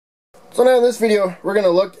So now in this video, we're going to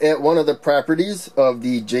look at one of the properties of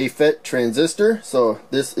the JFET transistor. So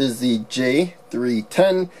this is the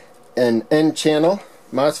J310 and N-channel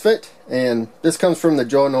MOSFET, and this comes from the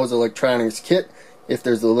Joe Knows Electronics kit. If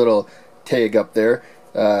there's a little tag up there,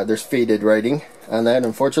 there's faded writing on that.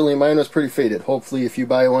 Unfortunately, mine was pretty faded. Hopefully, if you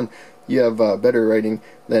buy one, you have better writing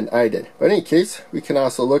than I did. But in any case, we can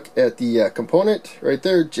also look at the component right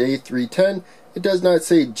there, J310. It does not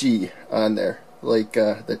say G on there like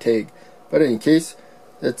the tag. But in any case,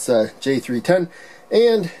 it's J310.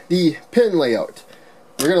 And the pin layout.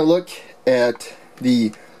 We're going to look at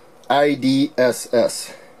the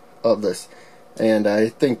IDSS of this. And I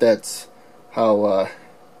think that's how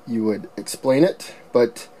you would explain it.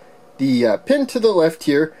 But the pin to the left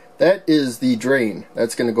here, that is the drain.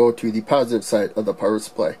 That's going to go to the positive side of the power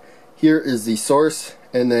supply. Here is the source,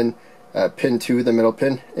 and then pin 2, the middle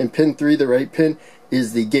pin. And pin 3, the right pin,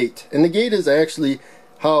 is the gate. And the gate is actually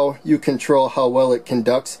how you control how well it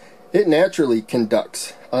conducts. It naturally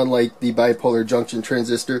conducts, unlike the bipolar junction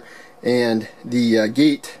transistor, and the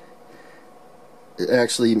gate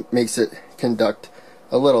actually makes it conduct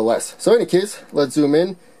a little less. So in any case, let's zoom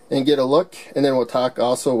in and get a look, and then we'll talk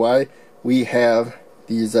also why we have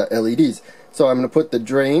these LEDs. So I'm going to put the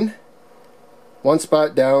drain one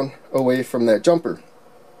spot down away from that jumper.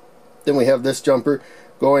 Then we have this jumper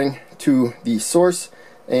going to the source,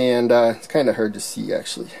 and it's kind of hard to see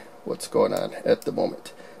actually what's going on at the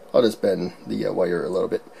moment. I'll just bend the wire a little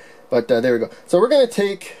bit, but there we go. So we're going to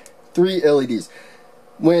take 3 LEDs.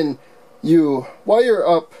 When you wire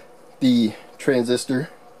up the transistor,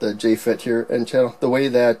 the JFET here N channel, the way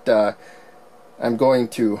that I'm going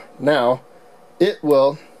to now, it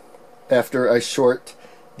will, after I short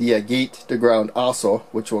the gate to ground also,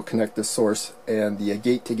 which will connect the source and the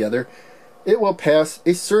gate together, it will pass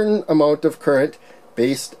a certain amount of current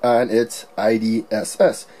based on its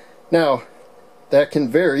IDSS. Now, that can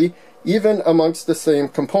vary even amongst the same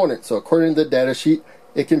component. So according to the data sheet,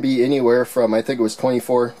 it can be anywhere from, I think it was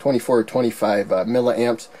 24 or 25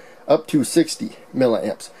 milliamps up to 60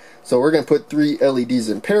 milliamps. So we're going to put 3 LEDs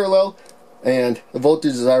in parallel, and the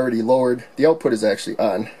voltage is already lowered. The output is actually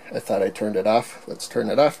on. I thought I turned it off. Let's turn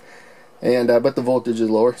it off. And but the voltage is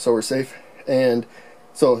lower, so we're safe. And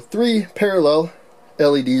so 3 parallel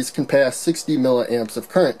LEDs can pass 60 milliamps of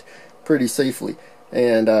current pretty safely.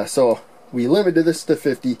 And so we limited this to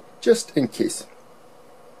 50 just in case.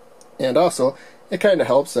 And also, it kind of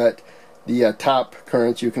helps that the top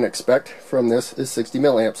current you can expect from this is 60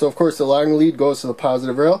 milliamps. So of course the long lead goes to the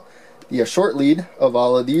positive rail. The short lead of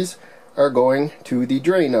all of these are going to the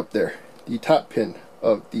drain up there, the top pin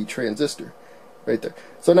of the transistor right there.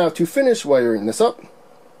 So now to finish wiring this up,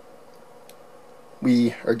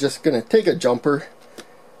 we are just going to take a jumper,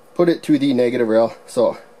 put it to the negative rail.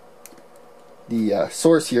 So the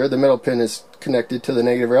source here, the middle pin, is connected to the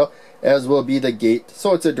negative rail, as will be the gate.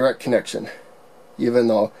 So it's a direct connection, even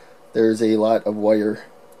though there's a lot of wire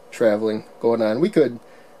traveling going on. We could,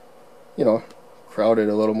 you know, crowd it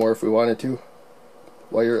a little more if we wanted to,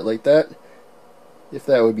 wire it like that, if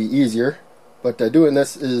that would be easier. But doing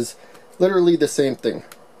this is literally the same thing.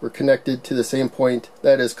 We're connected to the same point.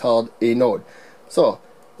 That is called a node. So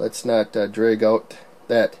let's not drag out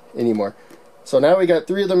that anymore. So now we got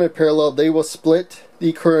 3 of them in parallel. They will split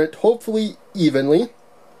the current hopefully evenly.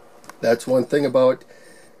 That's one thing about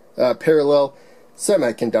parallel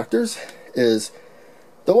semiconductors, is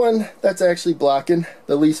the one that's actually blocking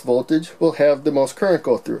the least voltage will have the most current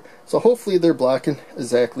go through. So hopefully they're blocking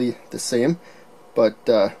exactly the same, but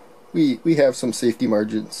we have some safety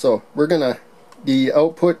margins. So we're gonna, the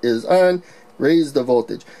output is on, raise the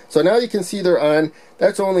voltage. So now you can see they're on.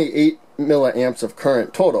 That's only 8 milliamps of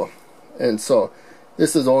current total, and so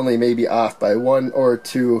this is only maybe off by 1 or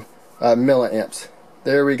 2 milliamps.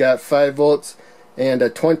 There we got 5 volts and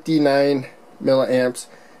 29 milliamps.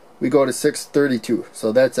 We go to 632,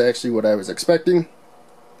 so that's actually what I was expecting.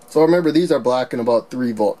 So remember, these are blocking about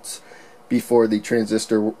 3 volts before the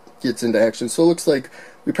transistor gets into action. So it looks like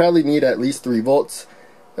we probably need at least 3 volts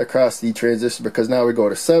across the transistor, because now we go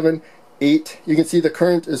to 7, 8. You can see the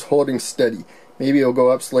current is holding steady. Maybe it'll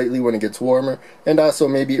go up slightly when it gets warmer, and also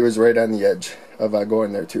maybe it was right on the edge of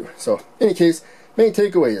going there too. So in any case, main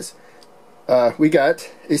takeaway is we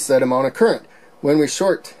got a set amount of current when we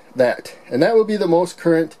short that, and that will be the most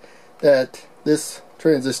current that this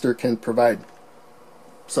transistor can provide.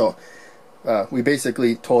 So we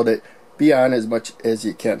basically told it, be on as much as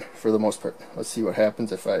you can for the most part. Let's see what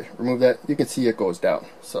happens if I remove that. You can see it goes down.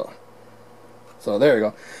 So there you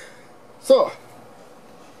go. So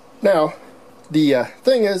now the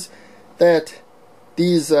thing is that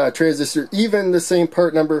these transistors, even the same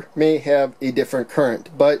part number, may have a different current,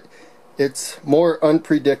 but it's more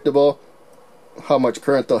unpredictable how much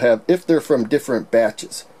current they'll have if they're from different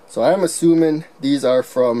batches. So I'm assuming these are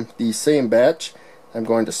from the same batch. I'm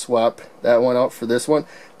going to swap that one out for this one.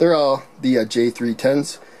 They're all the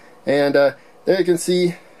J310s, and there you can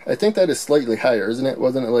see, I think that is slightly higher, isn't it?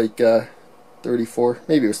 Wasn't it like 34?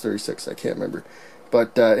 Maybe it was 36, I can't remember.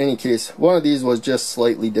 But in any case, one of these was just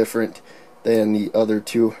slightly different than the other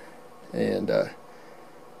two. And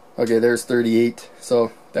okay, there's 38,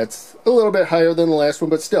 so that's a little bit higher than the last one,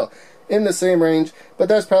 but still in the same range. But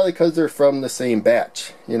that's probably because they're from the same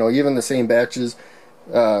batch. You know, even the same batches,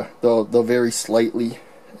 they'll vary slightly,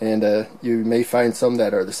 and you may find some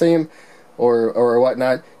that are the same or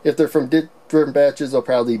whatnot. If they're from different batches, they'll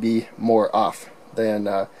probably be more off than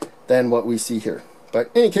what we see here. But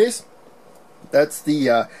in any case, that's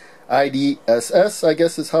the IDSS, I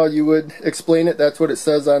guess is how you would explain it. That's what it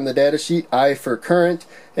says on the data sheet. I for current,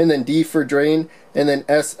 and then D for drain, and then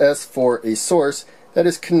SS for a source that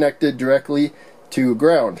is connected directly to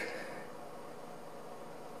ground.